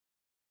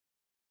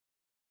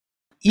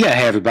Yeah,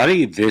 hey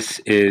everybody, this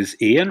is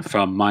Ian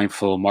from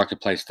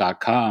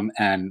mindfulmarketplace.com,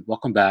 and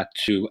welcome back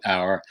to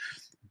our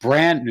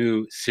brand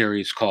new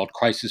series called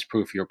Crisis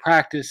Proof Your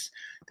Practice.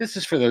 This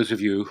is for those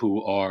of you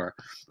who are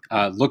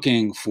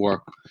looking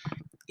for,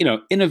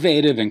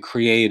 innovative and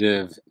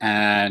creative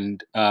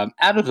and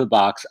out of the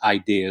box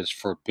ideas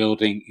for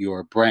building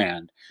your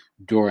brand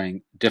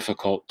during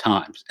difficult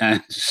times.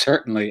 And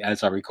certainly,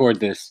 as I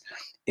record this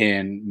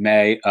in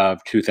May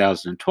of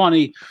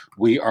 2020,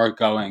 we are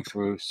going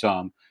through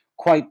some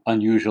quite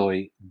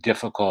unusually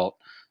difficult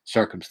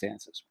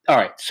circumstances. All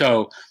right,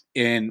 so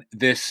in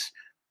this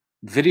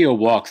video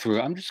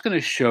walkthrough, I'm just going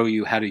to show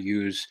you how to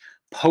use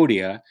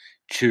Podia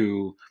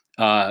to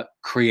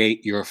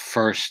create your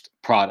first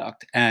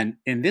product. And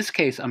in this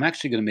case, I'm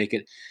actually going to make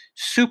it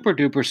super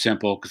duper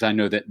simple because I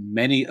know that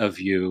many of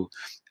you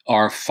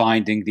are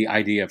finding the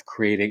idea of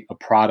creating a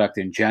product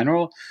in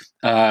general,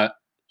 uh,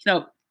 you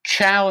know,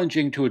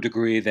 challenging to a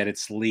degree that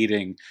it's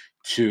leading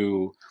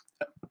to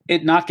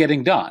it not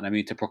getting done. I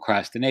mean, to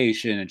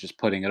procrastination and just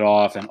putting it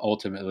off and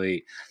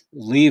ultimately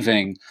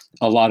leaving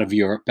a lot of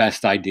your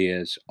best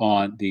ideas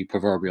on the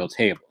proverbial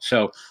table.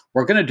 So,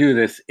 we're going to do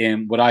this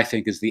in what I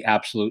think is the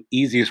absolute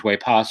easiest way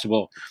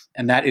possible,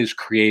 and that is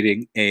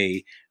creating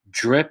a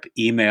drip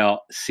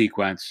email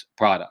sequence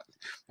product.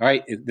 All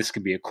right, this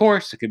could be a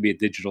course, it could be a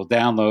digital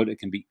download, it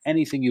can be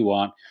anything you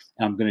want.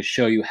 And I'm going to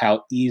show you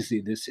how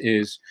easy this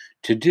is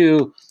to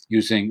do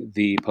using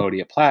the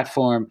Podia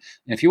platform.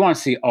 And if you want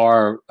to see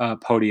our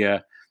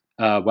Podia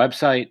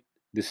website,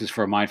 this is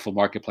for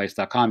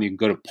mindfulmarketplace.com. You can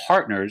go to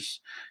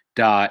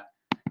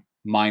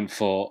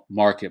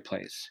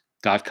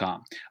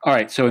partners.mindfulmarketplace.com. All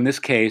right, so in this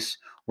case,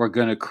 we're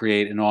going to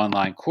create an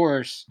online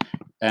course,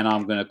 and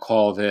I'm going to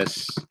call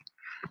this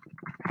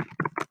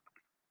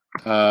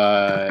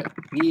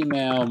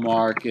email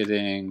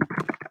marketing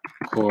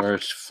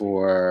course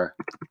for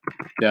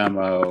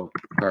demo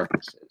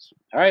purposes.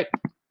 All right,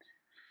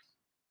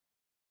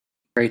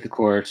 create the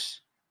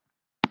course,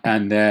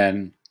 and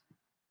then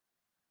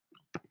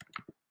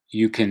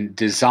you can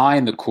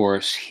design the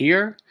course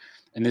here.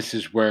 And this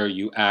is where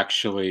you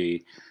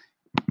actually,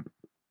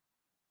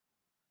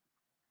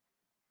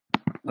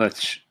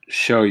 let's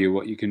show you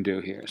what you can do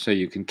here. So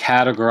you can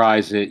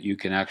categorize it. You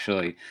can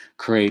actually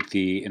create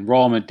the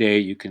enrollment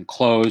date. You can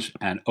close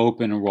and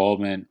open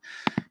enrollment.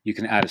 You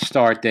can add a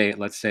start date.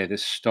 Let's say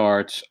this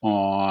starts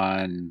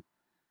on,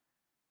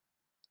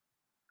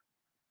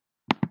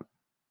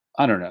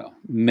 I don't know,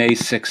 May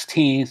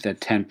 16th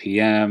at 10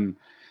 p.m.,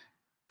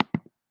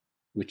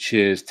 which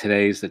is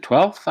today's the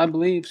 12th, I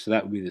believe. So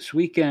that would be this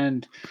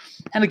weekend.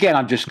 And again,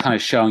 I'm just kind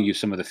of showing you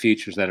some of the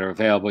features that are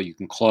available. You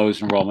can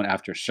close enrollment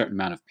after a certain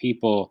amount of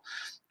people,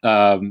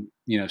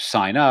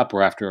 sign up,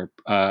 or after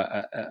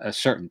a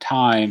certain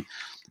time.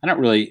 I don't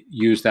really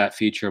use that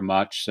feature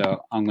much,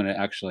 so I'm going to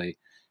actually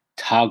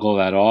toggle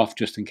that off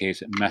just in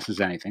case it messes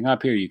anything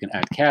up here. You can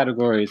add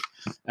categories.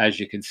 As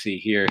you can see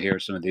here are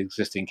some of the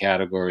existing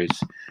categories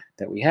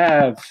that we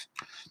have.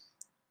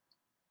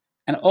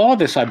 And all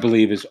this, I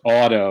believe, is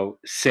auto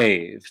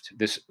saved.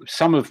 This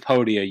some of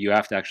Podia you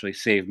have to actually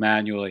save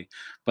manually,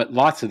 but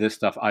lots of this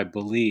stuff, I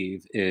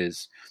believe,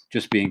 is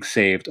just being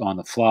saved on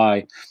the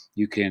fly.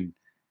 You can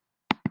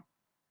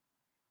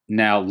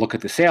now look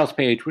at the sales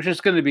page, which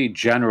is going to be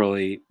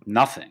generally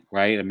nothing,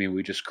 right? I mean,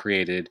 we just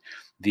created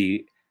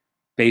the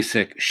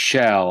basic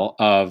shell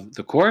of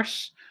the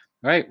course,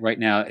 right? Right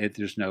now,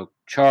 there's no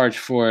charge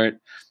for it,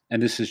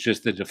 and this is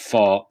just the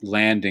default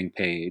landing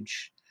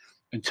page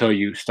until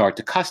you start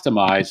to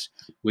customize,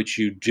 which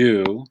you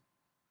do.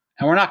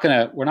 And we're not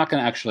gonna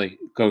actually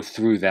go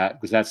through that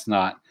because that's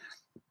not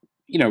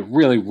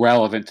really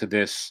relevant to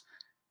this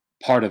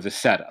part of the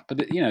setup. But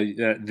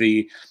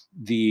the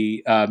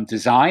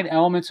design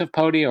elements of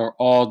Podia are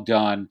all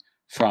done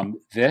from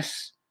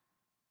this,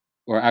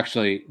 or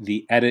actually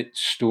the edit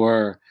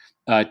store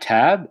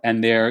tab,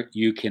 and there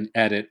you can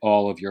edit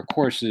all of your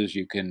courses.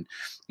 You can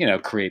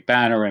create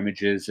banner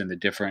images in the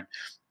different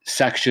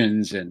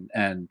sections,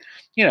 and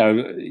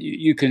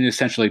you can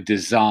essentially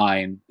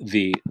design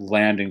the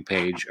landing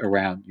page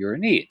around your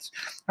needs.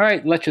 All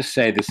right, let's just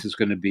say this is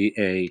going to be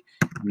a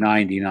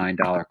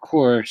 $99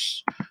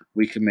 course.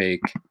 We can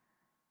make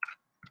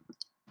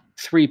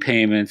 3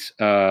 payments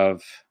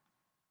of,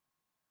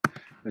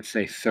 let's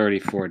say,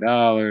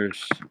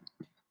 $34.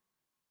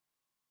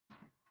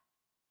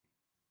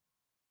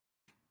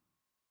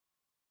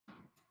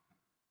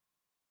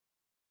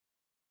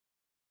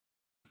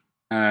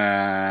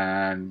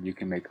 And you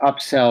can make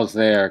upsells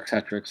there, et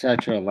cetera, et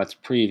cetera. Let's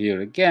preview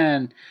it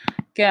again.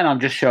 Again,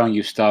 I'm just showing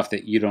you stuff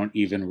that you don't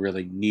even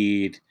really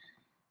need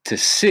to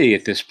see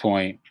at this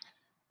point,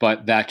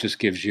 but that just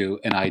gives you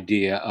an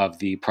idea of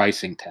the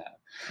pricing tab.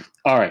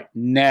 All right,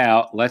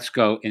 now let's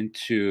go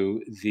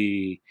into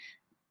the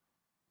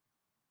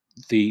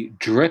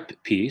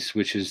drip piece,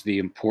 which is the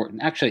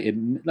important. Actually,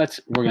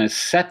 we're going to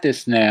set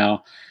this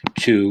now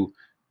to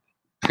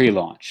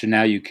pre-launch. So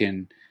now you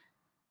can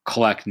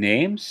collect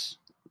names.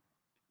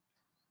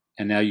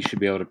 And now you should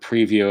be able to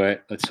preview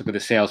it. Let's look at the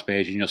sales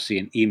page, and you'll see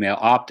an email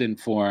opt-in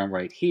form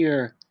right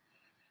here.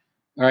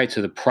 All right,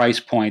 so the price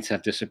points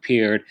have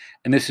disappeared,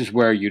 and this is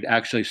where you'd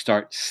actually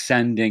start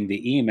sending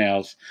the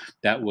emails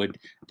that would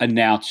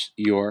announce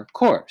your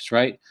course,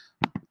 right?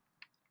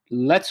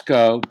 Let's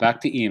go back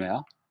to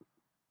email,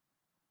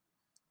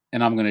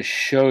 and I'm going to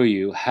show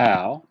you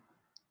how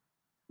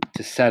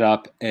to set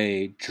up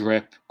a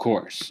drip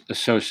course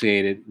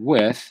associated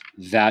with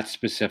that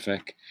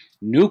specific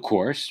new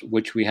course,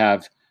 which we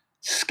have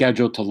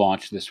scheduled to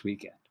launch this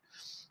weekend.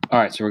 All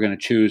right, so we're going to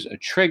choose a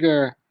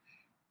trigger,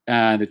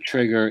 and the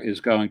trigger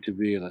is going to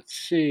be, let's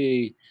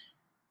see,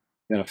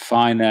 going to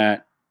find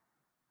that.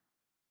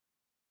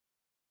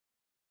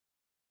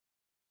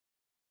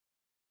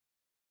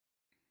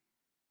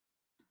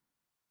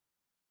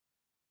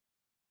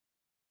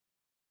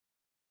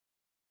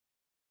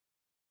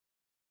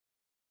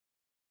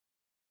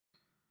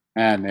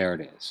 And there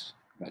it is.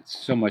 Got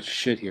so much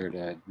shit here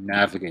to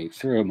navigate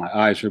through. My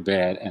eyes are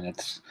bad, and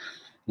it's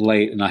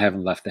late, and I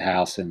haven't left the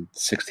house in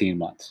 16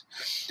 months.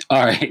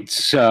 All right,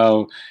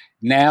 so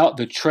now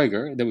the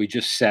trigger that we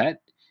just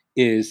set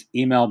is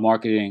email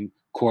marketing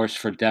course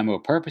for demo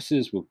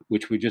purposes,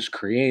 which we just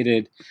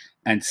created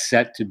and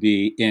set to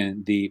be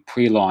in the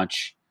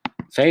pre-launch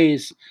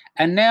phase.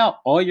 And now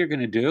all you're going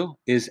to do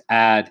is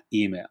add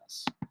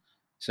emails.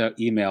 So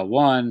email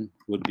one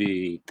would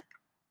be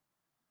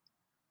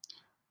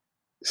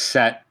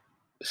set.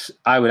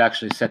 I would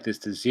actually set this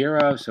to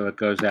 0, so it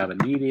goes out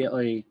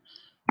immediately.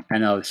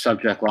 And now the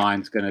subject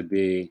line is going to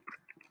be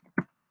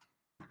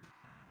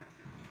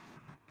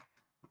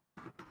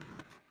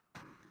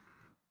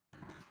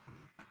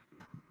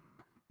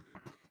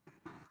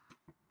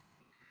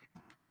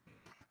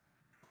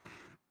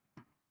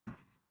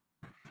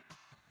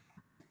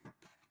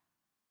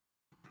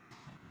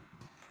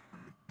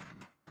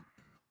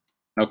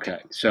okay.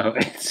 So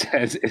it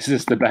says, "Is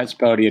this the best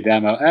Podia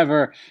demo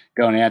ever?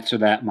 Don't answer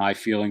that. My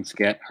feelings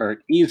get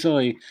hurt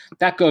easily."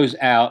 That goes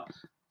out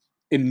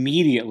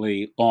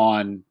immediately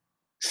on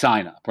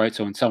sign up, right?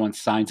 So when someone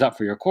signs up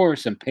for your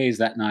course and pays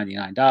that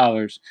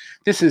 $99,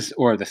 this is,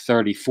 or the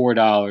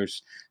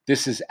 $34,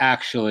 this is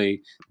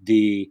actually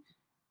the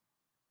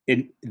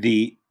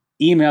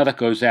email that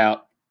goes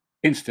out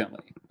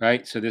instantly,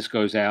 right? So this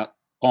goes out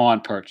on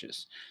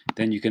purchase.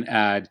 Then you can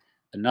add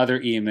another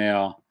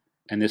email,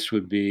 and this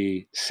would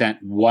be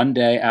sent 1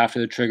 day after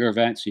the trigger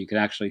event. So you can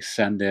actually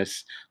send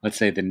this, let's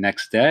say, the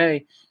next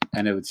day,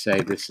 and it would say,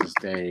 "This is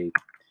day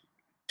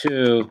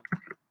 2,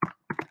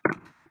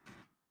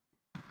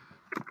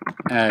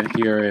 and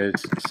here is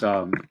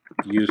some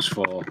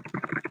useful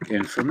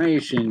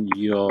information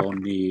you'll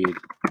need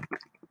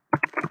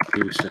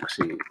to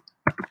succeed."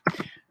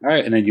 All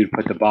right, and then you'd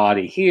put the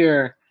body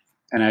here,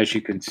 and as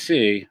you can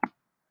see,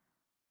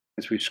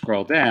 as we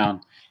scroll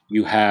down,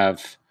 you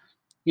have,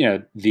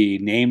 the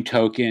name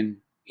token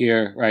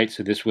here, right?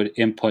 So this would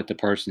input the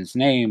person's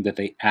name that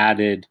they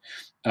added.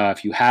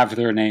 If you have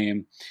their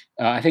name,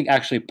 I think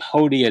actually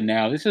Podia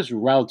now, this is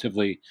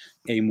relatively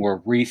a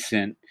more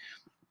recent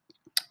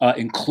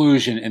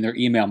inclusion in their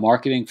email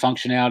marketing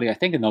functionality. I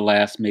think in the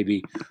last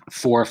maybe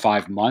 4 or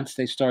 5 months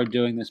they started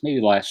doing this, maybe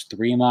the last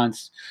 3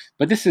 months.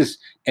 But this is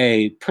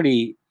a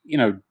pretty,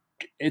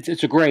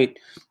 it's a great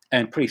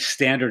and pretty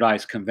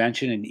standardized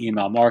convention in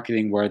email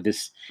marketing where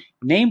this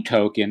name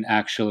token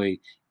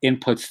actually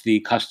inputs the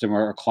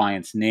customer or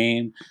client's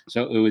name.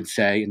 So it would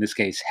say, in this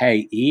case,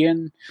 "Hey,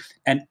 Ian."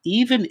 And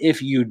even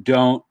if you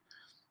don't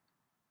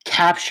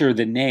capture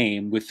the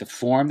name with the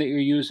form that you're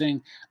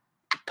using,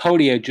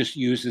 Podia just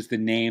uses the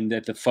name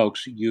that the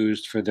folks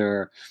used for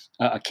their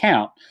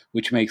account,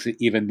 which makes it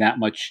even that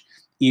much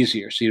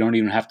easier. So you don't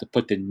even have to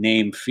put the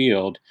name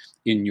field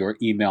in your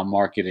email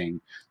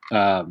marketing,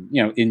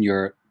 in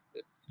your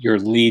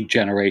lead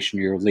generation,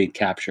 your lead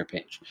capture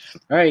page.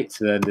 All right.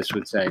 So then this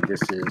would say,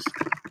 "This is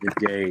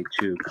the day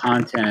 2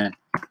 content.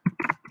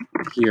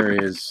 Here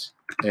is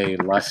a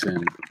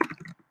lesson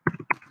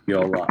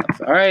you'll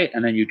love." All right.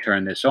 And then you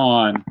turn this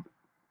on,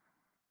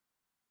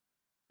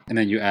 and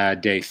then you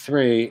add day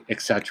 3,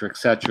 et cetera, et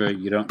cetera.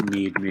 You don't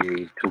need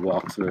me to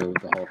walk through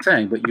the whole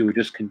thing, but you would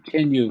just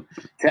continue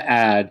to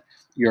add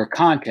your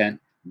content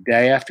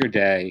day after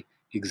day,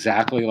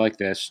 exactly like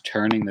this,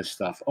 turning this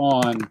stuff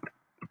on.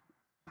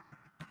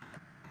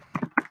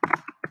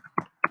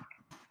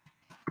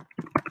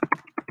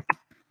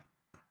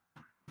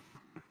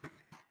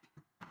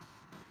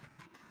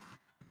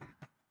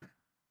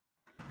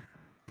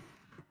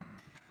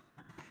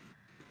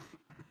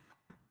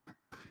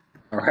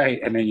 All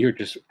right. And then you're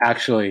just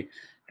actually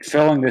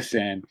filling this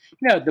in.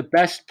 The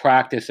best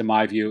practice, in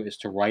my view, is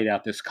to write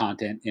out this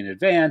content in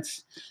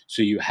advance.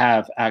 So you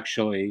have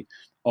actually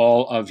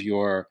all of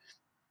your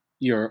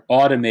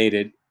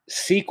automated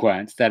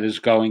sequence that is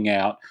going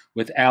out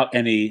without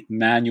any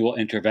manual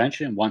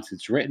intervention once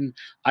it's written.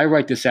 I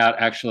write this out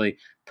actually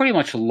pretty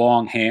much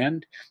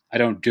longhand. I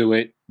don't do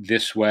it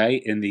this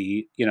way in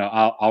the,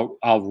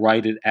 I'll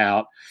write it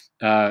out,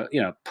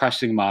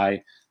 pressing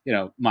my,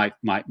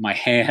 my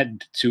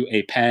hand to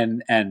a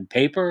pen and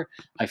paper.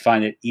 I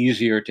find it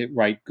easier to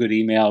write good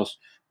emails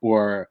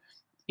or,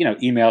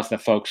 emails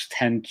that folks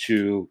tend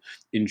to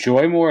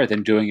enjoy more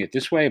than doing it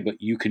this way,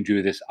 but you can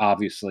do this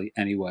obviously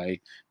any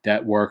way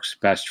that works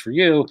best for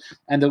you.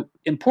 And the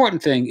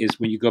important thing is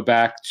when you go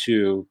back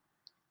to,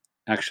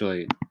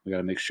 actually, we got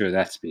to make sure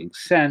that's being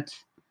sent.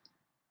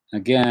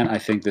 Again, I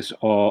think this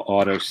all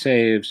auto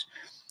saves.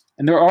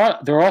 And there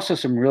are also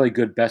some really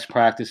good best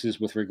practices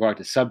with regard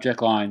to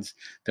subject lines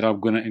that I'm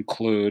going to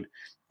include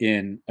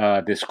in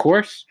this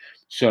course.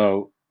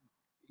 So,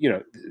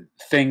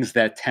 things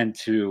that tend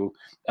to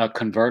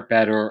convert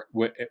better,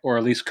 or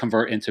at least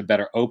convert into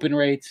better open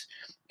rates.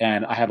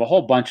 And I have a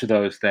whole bunch of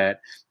those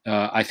that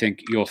I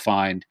think you'll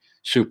find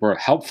super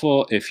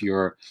helpful if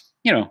you're,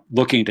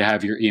 looking to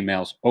have your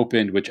emails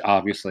opened, which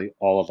obviously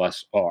all of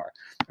us are.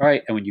 All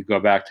right. And when you go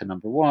back to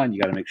number one,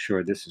 you got to make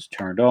sure this is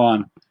turned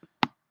on.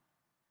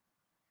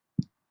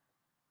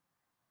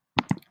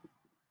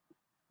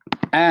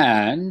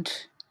 And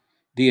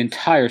the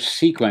entire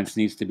sequence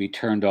needs to be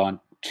turned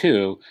on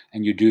too,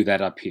 and you do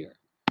that up here.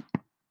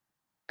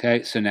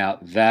 Okay, so now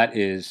that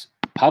is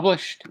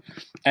published,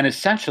 and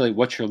essentially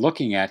what you're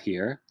looking at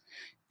here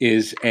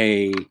is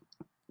a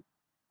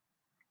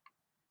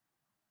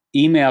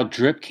email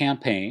drip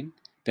campaign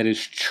that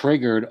is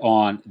triggered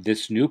on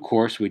this new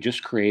course we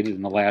just created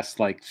in the last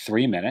like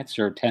 3 minutes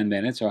or 10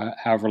 minutes or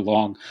however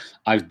long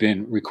I've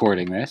been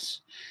recording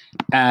this.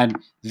 And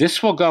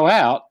this will go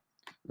out,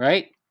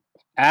 right,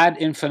 ad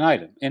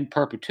infinitum, in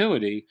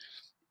perpetuity,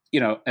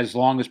 as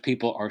long as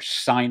people are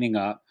signing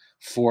up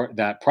for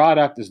that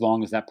product, as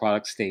long as that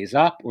product stays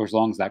up, or as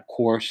long as that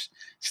course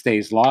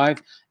stays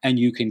live. And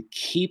you can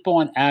keep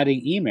on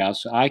adding emails.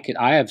 So I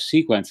have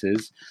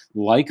sequences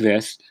like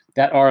this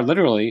that are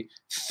literally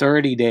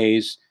 30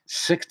 days,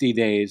 60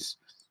 days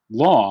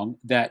long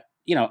that,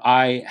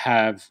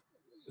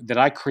 that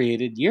I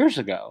created years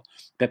ago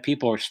that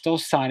people are still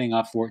signing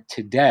up for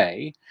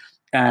today.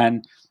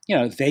 And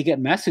they get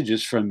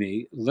messages from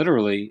me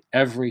literally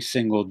every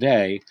single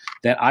day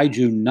that I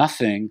do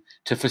nothing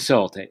to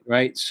facilitate,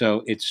 right?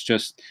 So it's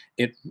just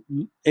it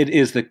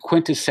is the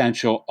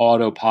quintessential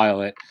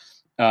autopilot,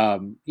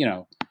 content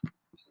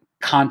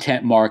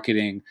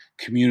marketing,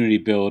 community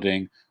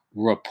building,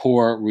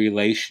 rapport,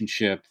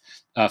 relationship,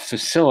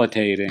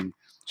 facilitating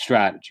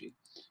strategy.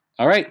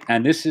 All right,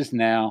 and this is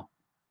now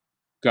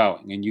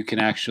going, and you can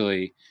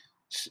actually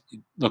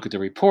look at the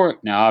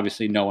report. Now,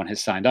 obviously, no one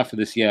has signed up for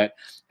this yet,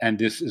 and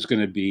this is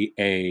going to be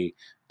a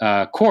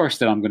course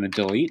that I'm going to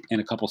delete in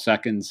a couple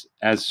seconds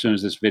as soon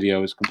as this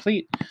video is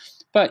complete.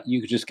 But you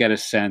could just get a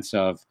sense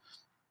of,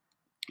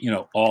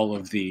 all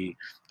of the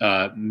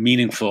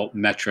meaningful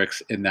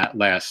metrics in that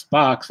last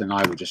box, and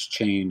I would just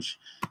change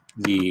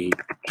the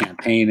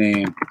campaign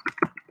name.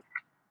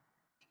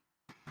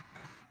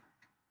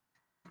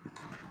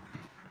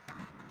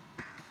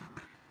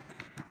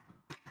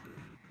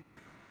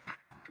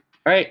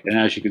 All right, and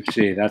as you can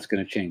see, that's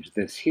going to change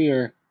this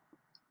here.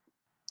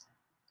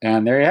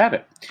 And there you have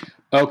it.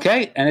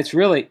 Okay, and it's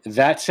really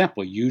that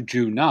simple. You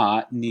do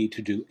not need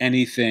to do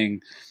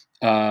anything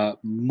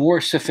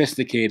more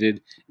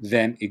sophisticated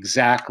than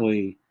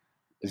exactly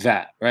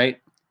that,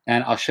 right?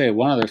 And I'll show you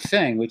one other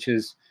thing, which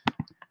is,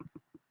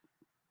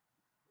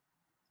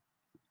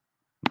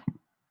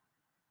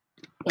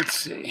 let's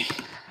see,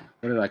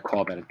 what did I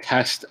call that? A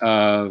test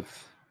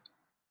of,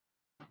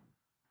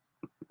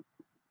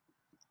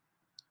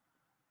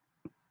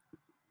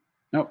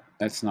 nope,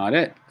 that's not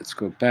it. Let's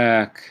go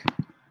back.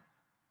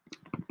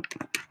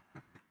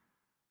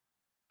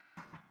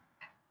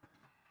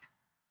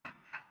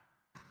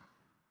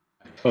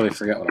 I totally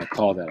forgot what I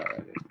called that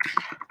already.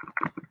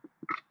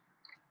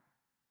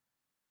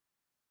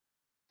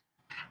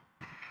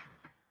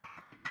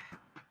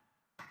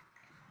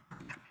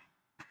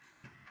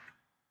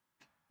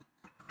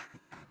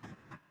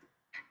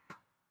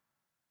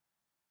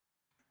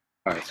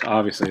 All right, so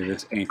obviously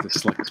this ain't the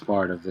slickest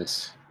part of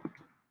this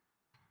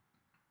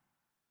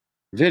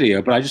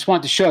video, but I just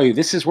want to show you,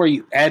 this is where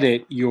you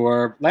edit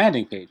your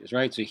landing pages,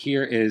 right? So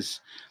here is,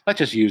 let's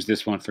just use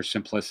this one for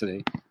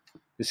simplicity.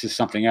 This is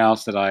something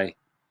else that I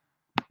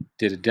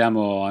did a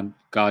demo on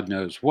God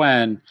knows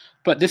when,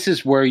 but this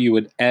is where you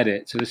would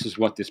edit. So this is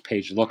what this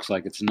page looks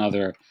like. It's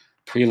another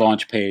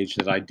pre-launch page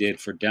that I did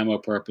for demo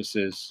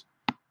purposes.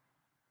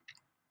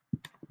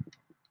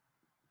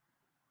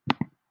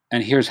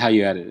 And here's how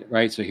you edit it,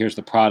 right? So here's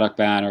the product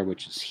banner,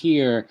 which is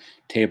here,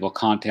 table of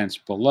contents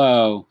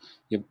below.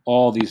 You have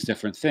all these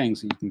different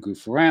things that you can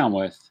goof around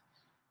with.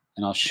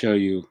 And I'll show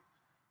you,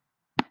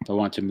 if I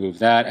want to move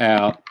that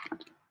out,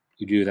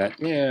 you do that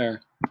there.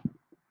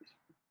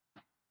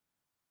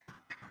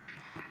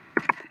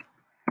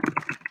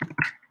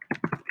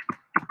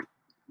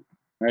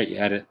 Right, you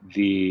edit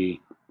the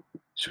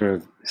sort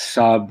of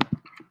sub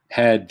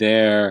head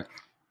there.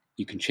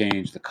 You can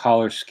change the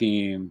color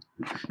scheme,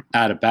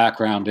 add a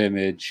background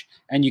image,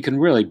 and you can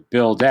really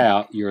build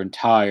out your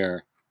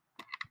entire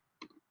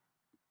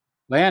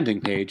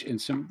landing page in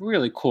some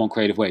really cool and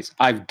creative ways.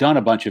 I've done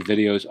a bunch of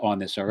videos on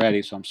this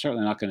already, so I'm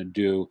certainly not going to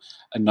do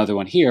another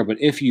one here.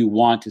 But if you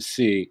want to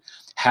see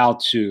how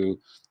you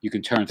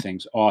can turn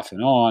things off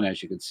and on,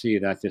 as you can see,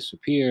 that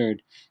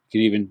disappeared.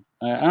 can even,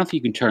 I don't think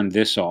you can turn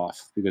this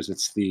off because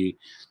it's the,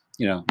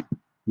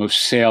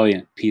 most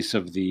salient piece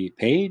of the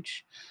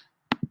page.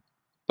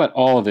 But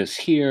all of this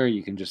here,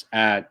 you can just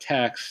add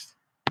text.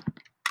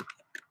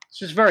 It's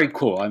just very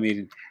cool. I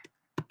mean,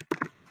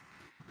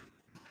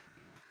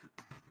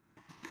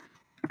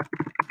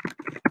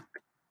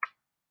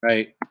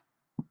 right?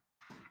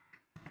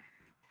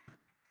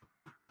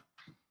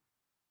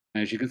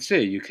 As you can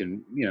see, you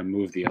can,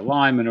 move the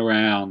alignment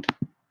around,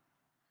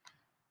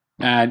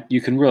 and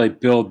you can really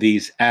build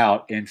these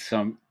out in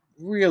some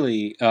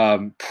really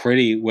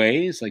pretty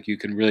ways. Like you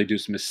can really do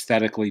some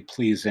aesthetically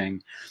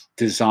pleasing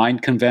design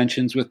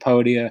conventions with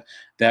Podia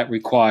that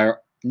require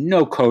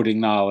no coding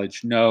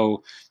knowledge,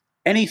 no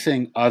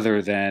anything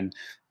other than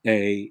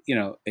a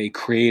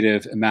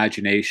creative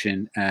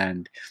imagination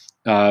and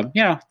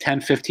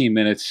 10-15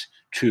 minutes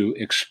to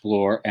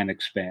explore and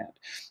expand.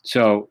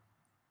 So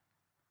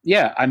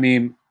yeah, I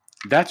mean,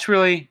 that's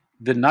really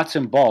the nuts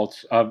and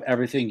bolts of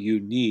everything you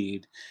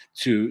need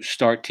to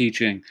start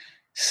teaching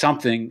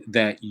something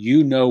that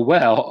you know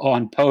well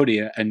on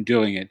Podia and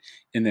doing it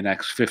in the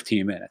next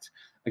 15 minutes.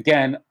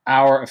 Again,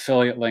 our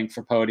affiliate link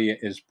for Podia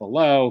is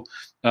below.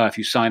 If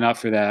you sign up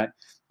for that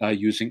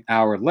using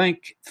our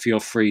link, feel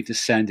free to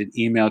send an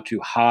email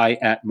to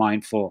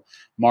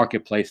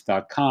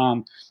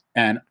hi@mindfulmarketplace.com,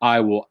 and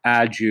I will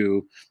add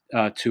you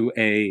to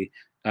a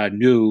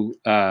new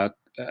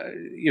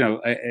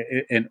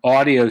an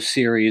audio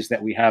series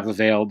that we have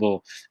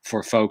available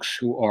for folks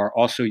who are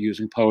also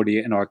using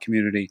Podia in our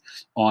community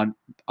on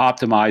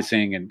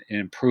optimizing and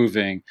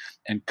improving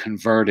and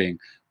converting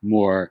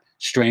more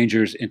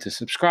strangers into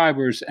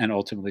subscribers and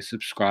ultimately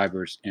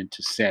subscribers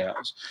into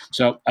sales.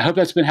 So I hope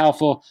that's been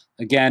helpful.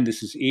 Again,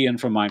 this is Ian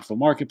from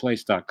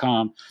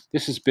mindfulmarketplace.com.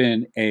 This has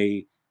been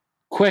a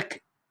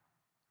quick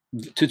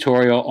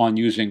tutorial on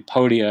using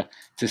Podia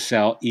to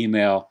sell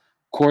email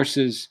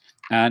courses,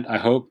 and I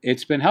hope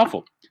it's been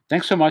helpful.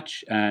 Thanks so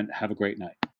much and have a great night.